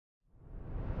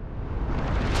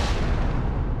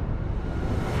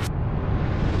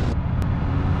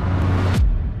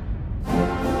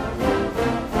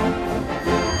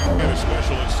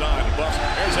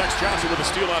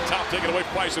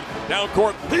Bryson. Down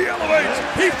court. He elevates.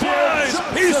 He flies.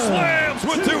 He slams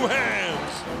with two hands.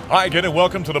 Hi again, and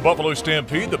welcome to the Buffalo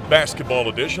Stampede, the basketball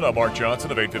edition. I'm Mark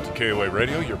Johnson of 850 KOA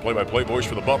Radio, your play-by-play voice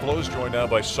for the Buffaloes, joined now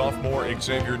by sophomore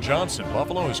Xavier Johnson.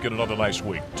 Buffalo has got another nice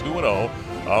week, 2-0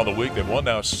 on the week. They've won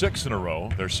now 6 in a row.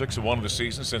 They're 6-1 in the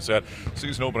season since that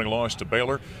season-opening loss to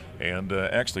Baylor. And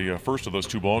actually, first of those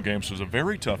two ball games was a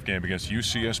very tough game against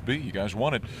UCSB. You guys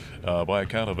won it by a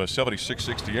count of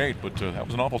 76-68, but that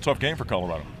was an awful tough game for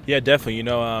Colorado. Yeah, definitely. You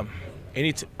know,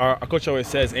 our coach always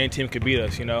says any team could beat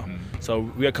us, you know. So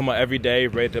we got to come out every day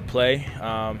ready to play.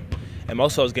 And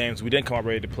most of those games we didn't come out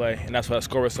ready to play, and that's why the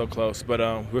score was so close. But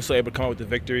we were still able to come out with the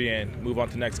victory and move on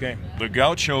to the next game. The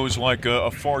Gauchos, like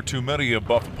far too many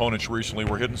Buff opponents recently,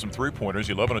 were hitting some three-pointers,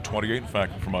 11 of 28, in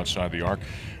fact, from outside the arc.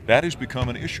 That has become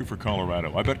an issue for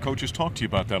Colorado. I bet coaches talked to you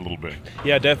about that a little bit.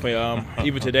 Yeah, definitely.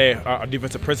 Even today, our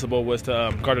defensive principle was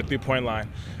to guard the three-point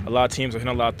line. A lot of teams are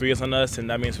hitting a lot of threes on us, and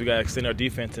that means we got to extend our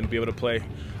defense and be able to play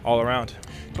all around.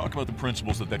 Talk about the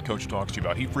principles that coach talks to you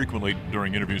about. He frequently,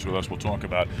 during interviews with us, will talk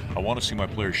about, I want to see my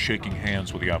players shaking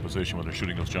hands with the opposition when they're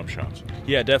shooting those jump shots.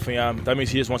 Yeah, definitely. That means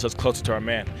he just wants us closer to our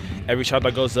man. Every shot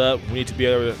that goes up, we need to be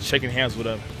able to shaking hands with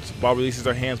him. So ball releases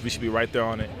our hands, we should be right there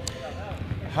on it.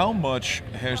 How much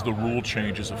has the rule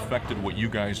changes affected what you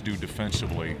guys do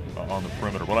defensively on the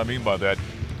perimeter? What I mean by that,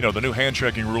 you know, the new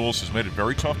hand-checking rules has made it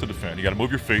very tough to defend. You got to move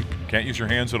your feet, can't use your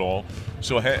hands at all.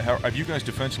 So have you guys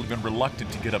defensively been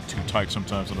reluctant to get up too tight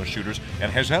sometimes on those shooters,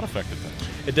 and has that affected them?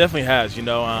 It definitely has. You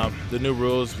know, the new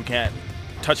rules, we can't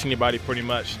touch anybody pretty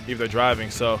much if they're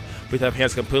driving. So we have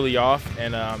hands completely off,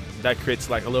 and that creates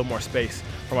like a little more space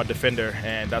from our defender,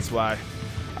 and that's why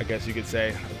I guess you could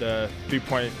say the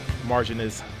three-point margin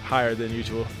is higher than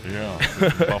usual. Yeah,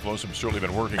 Buffalo's have certainly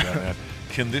been working on that.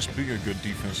 Can this be a good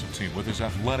defensive team with as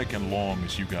athletic and long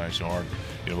as you guys are?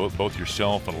 You know, both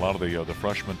yourself and a lot of the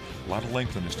freshmen, a lot of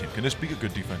length in this team. Can this be a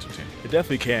good defensive team? It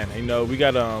definitely can. You know, we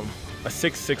got a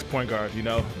 6'6" point guard. You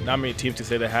know, not many teams can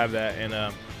say they have that,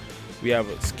 and we have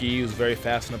Ski, who's very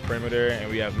fast on the perimeter, and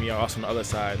we have me also on the other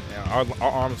side. And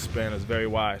our arm span is very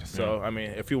wide. So, yeah. I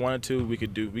mean, if we wanted to, we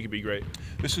could be great.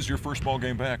 This is your first ball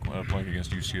game back playing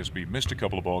against UCSB. Missed a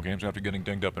couple of ball games after getting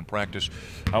dinged up in practice.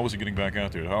 How was it getting back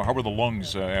out there? How were the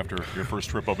lungs after your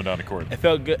first trip up and down the court? It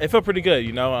felt good. It felt pretty good,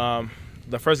 you know.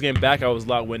 The first game back, I was a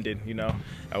lot winded, you know.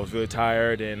 I was really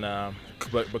tired, and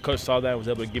but Coach saw that and was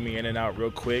able to get me in and out real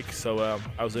quick, so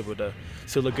I was able to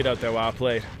still look good out there while I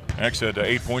played. X had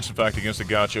 8 points, in fact, against the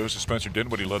Gauchos. Spencer didn't,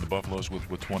 but he led the Buffaloes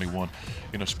with 21.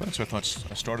 You know, Spencer, I thought,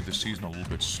 started the season a little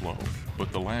bit slow,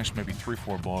 but the last maybe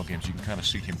 3-4 ball games, you can kind of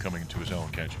see him coming into his own,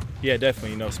 can't you? Yeah,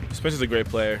 definitely. You know, Spencer's a great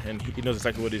player, and he knows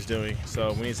exactly what he's doing.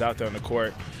 So when he's out there on the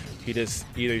court, he just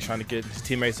either he's trying to get his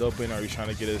teammates open, or he's trying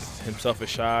to get himself a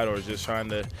shot, or just trying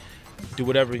to do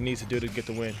whatever he needs to do to get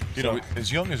the win. You know,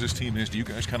 as young as this team is, do you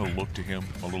guys kind of look to him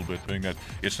a little bit, being that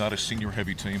it's not a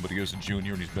senior-heavy team, but he is a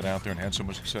junior and he's been out there and had so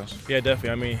much success? Yeah, definitely.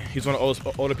 I mean, he's one of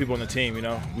the older people on the team, you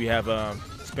know. We have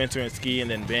Spencer and Ski and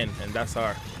then Ben, and that's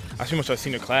pretty much our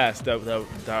senior class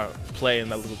that play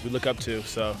and that we look up to.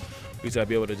 So we just got to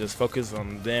be able to just focus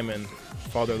on them and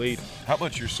follow their lead. How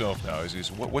about yourself now?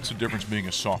 What's the difference being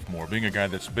a sophomore, being a guy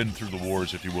that's been through the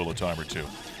wars, if you will, a time or two?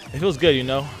 It feels good, you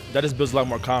know. That just builds a lot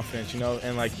more confidence, you know,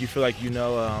 and like you feel like you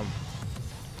know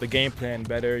the game plan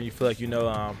better. You feel like you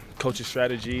know coach's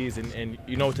strategies, and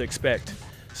you know what to expect.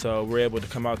 So we're able to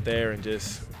come out there and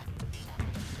just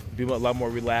be a lot more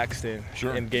relaxed and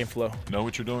in game flow. Know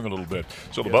what you're doing a little bit.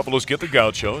 So the Buffaloes get the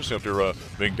Gauchos after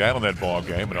being down in that ball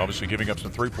game and obviously giving up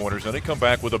some three-pointers. Then they come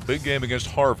back with a big game against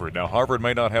Harvard. Now, Harvard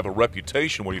may not have a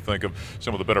reputation when you think of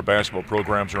some of the better basketball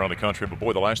programs around the country, but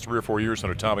boy, the last 3 or 4 years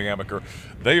under Tommy Amaker,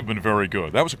 they've been very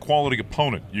good. That was a quality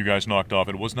opponent you guys knocked off.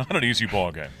 It was not an easy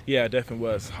ball game. Yeah, it definitely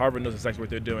was. Harvard knows exactly what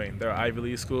they're doing. They're an Ivy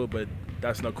League school, but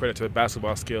that's no credit to their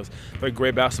basketball skills. They're a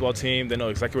great basketball team. They know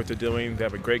exactly what they're doing. They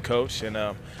have a great coach, and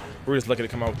we're just lucky to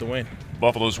come out with the win.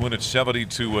 Buffaloes win at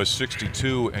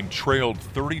 70-62 and trailed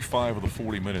 35 of the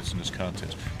 40 minutes in this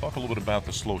contest. Talk a little bit about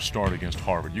the slow start against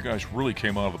Harvard. You guys really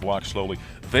came out of the block slowly.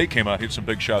 They came out, hit some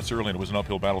big shots early, and it was an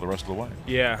uphill battle the rest of the way.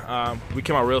 Yeah, we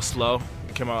came out real slow.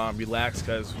 We came out relaxed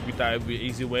because we thought it would be an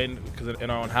easy win because in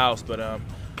our own house, but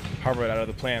Harvard had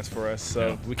other plans for us.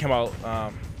 So we came out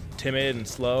timid and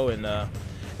slow, and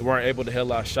we weren't able to hit a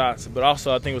lot of shots. But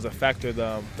also, I think it was a factor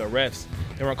the refs.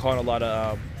 They weren't calling a lot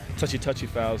of touchy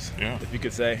fouls, if you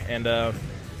could say. And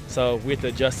so we had to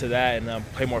adjust to that and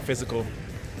play more physical.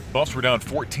 Buffs were down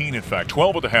 14, in fact,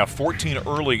 12 at the half, 14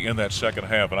 early in that second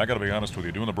half. And I got to be honest with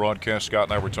you, doing the broadcast, Scott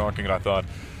and I were talking, and I thought,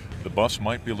 the Buffs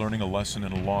might be learning a lesson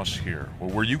in a loss here. Or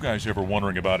were you guys ever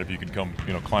wondering about if you could come,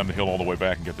 climb the hill all the way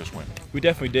back and get this win? We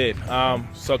definitely did.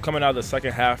 So coming out of the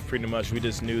second half, pretty much, we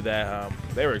just knew that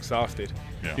they were exhausted.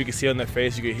 Yeah. You could see it on their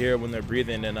face, you could hear it when they're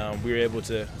breathing, and we were able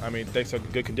to, thanks to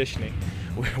good conditioning,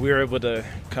 we were able to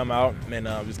come out and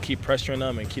just keep pressuring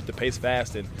them and keep the pace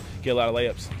fast and get a lot of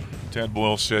layups. Tad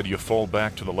Boyle said you fall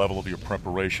back to the level of your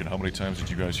preparation. How many times did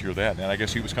you guys hear that? And I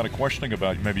guess he was kind of questioning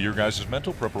about maybe your guys'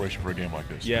 mental preparation for a game like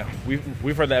this. Yeah,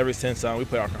 we've heard that ever since we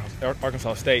played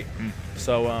Arkansas State.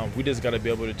 So we just got to be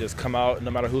able to just come out,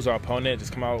 no matter who's our opponent,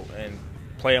 just come out and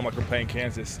play them like we're playing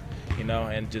Kansas,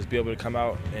 and just be able to come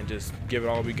out and just give it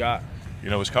all we got.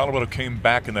 As Colorado came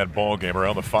back in that ball game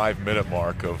around the 5-minute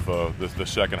mark of the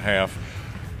second half,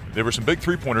 there were some big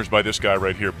three-pointers by this guy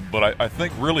right here, but I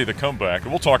think really the comeback,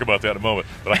 and we'll talk about that in a moment,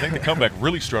 but I think the comeback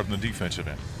really started in the defensive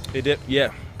end. It did,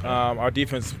 yeah. Our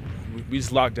defense, we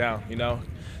just locked down,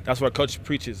 That's what Coach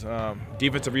preaches.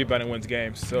 Defensive rebounding wins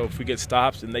games. So if we get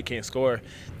stops and they can't score,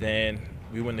 then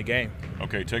we win the game.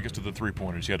 Okay, take us to the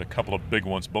three-pointers. You had a couple of big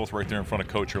ones, both right there in front of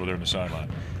Coach over there in the sideline.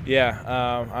 Yeah,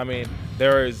 I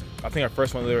think our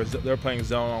first one, they were playing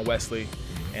zone on Wesley.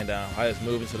 And I just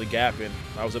moved into the gap, and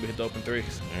I was able to hit the open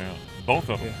threes. Yeah, both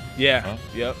of them. Yeah, huh?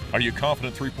 Yep. Are you a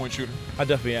confident three-point shooter? I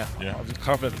definitely am. Yeah. I'm a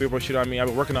confident three-point shooter. I've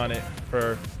been working on it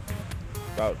for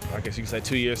about, I guess you can say,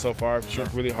 2 years so far. Sure.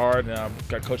 Worked really hard. And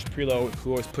got Coach Prelo, who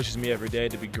always pushes me every day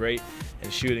to be great in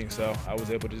shooting. So I was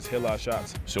able to just hit a lot of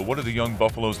shots. So what do the young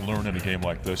Buffaloes learn in a game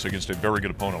like this against a very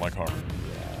good opponent like Harvard?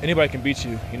 Anybody can beat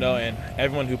you, and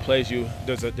everyone who plays you,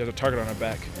 there's a target on their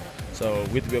back. So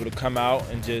we have to be able to come out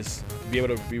and just be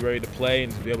able to be ready to play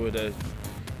and be able to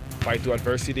fight through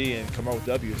adversity and come out with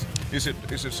W's. Is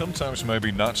it sometimes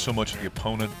maybe not so much the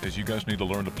opponent as you guys need to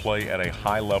learn to play at a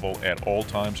high level at all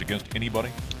times against anybody?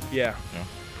 Yeah.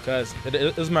 Because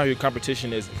it doesn't matter who your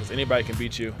competition is, because anybody can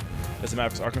beat you. It doesn't matter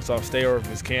if it's Arkansas State or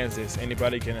if it's Kansas.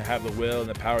 Anybody can have the will and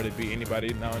the power to beat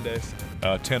anybody nowadays.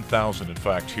 10,000, in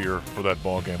fact, here for that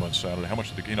ball game on Saturday. How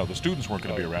much did the students weren't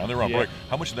going to be around? They were on break.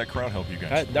 How much did that crowd help you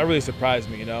guys? That really surprised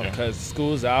me, because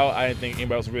school's out. I didn't think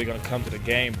anybody was really going to come to the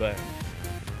game, but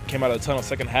came out of the tunnel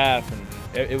second half,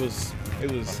 and it was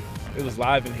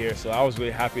live in here. So I was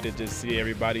really happy to just see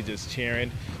everybody just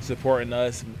cheering, supporting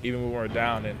us, even when we were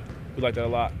down, and we like that a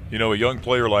lot. A young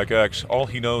player like X, all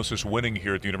he knows is winning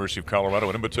here at the University of Colorado,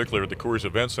 and in particular at the KOAs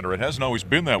Event Center. It hasn't always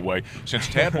been that way. Since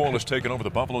Tad Boyle has taken over, the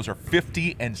Buffaloes are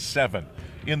 50-7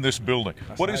 in this building.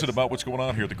 What is it about what's going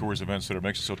on here at the KOAs Event Center that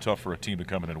makes it so tough for a team to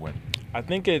come in and win? I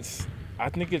think it's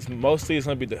mostly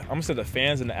going to be I'm going to say the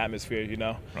fans and the atmosphere,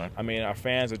 Right. Our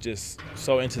fans are just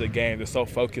so into the game. They're so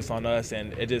focused on us,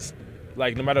 and it just,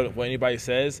 no matter what anybody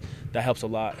says, that helps a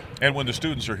lot. And when the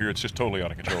students are here, it's just totally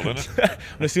out of control, isn't it? When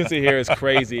the students are here, it's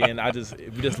crazy, and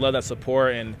we just love that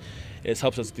support, and it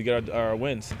helps us to get our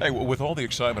wins. Hey, with all the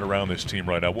excitement around this team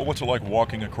right now, what's it like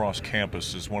walking across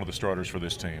campus as one of the starters for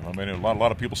this team? A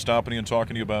lot of people stopping you and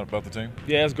talking to you about the team?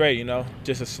 Yeah, it's great,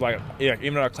 Just it's even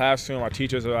in our classroom, our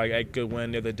teachers are like, hey, good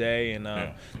win the other day, and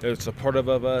they're supportive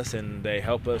of us, and they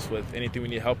help us with anything we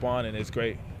need help on, and it's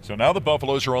great. So now the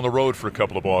Buffaloes are on the road for a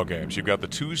couple of ball games. You've got the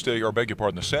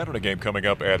the Saturday game coming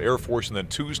up at Air Force, and then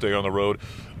Tuesday on the road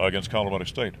against Colorado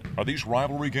State. Are these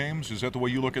rivalry games? Is that the way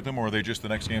you look at them, or are they just the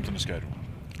next games in the schedule?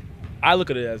 I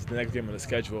look at it as the next game on the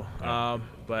schedule,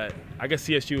 but I guess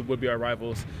CSU would be our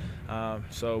rivals.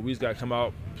 So we just got to come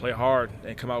out, play hard,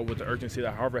 and come out with the urgency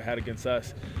that Harvard had against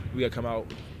us. We got to come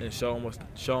out and show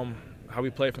them how we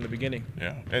play from the beginning.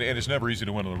 Yeah, and it's never easy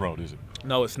to win on the road, is it?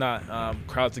 No, it's not.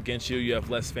 Crowds against you, you have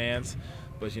less fans,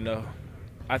 but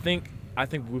I think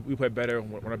we play better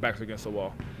when our backs are against the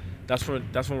wall. That's when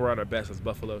we're at our best as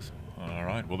Buffaloes. All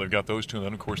right. Well, they've got those two, and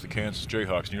then of course the Kansas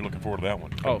Jayhawks, and you're looking forward to that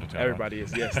one. Oh, everybody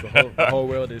is. Yes, the whole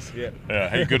world is. Yeah. Yeah.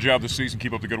 Hey, good job this season.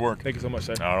 Keep up the good work. Thank you so much,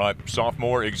 sir. All right.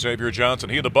 Sophomore Xavier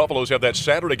Johnson. He and the Buffaloes have that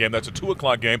Saturday game. That's a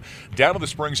 2:00 game down in the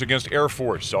Springs against Air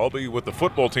Force. I'll be with the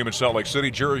football team in Salt Lake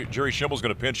City. Jerry Schimble's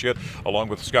going to pinch hit along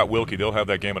with Scott Wilkie. They'll have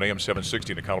that game at AM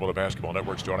 760. The Colorado Basketball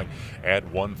Network starting at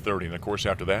 1:30. And of course,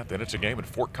 after that, then it's a game in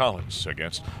Fort Collins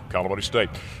against Colorado State.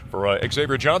 For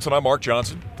Xavier Johnson, I'm Mark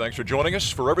Johnson. Thanks for joining us.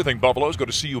 For everything Buffaloes, go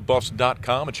to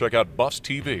CUBuffs.com and check out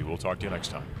BuffsTV. We'll talk to you next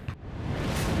time.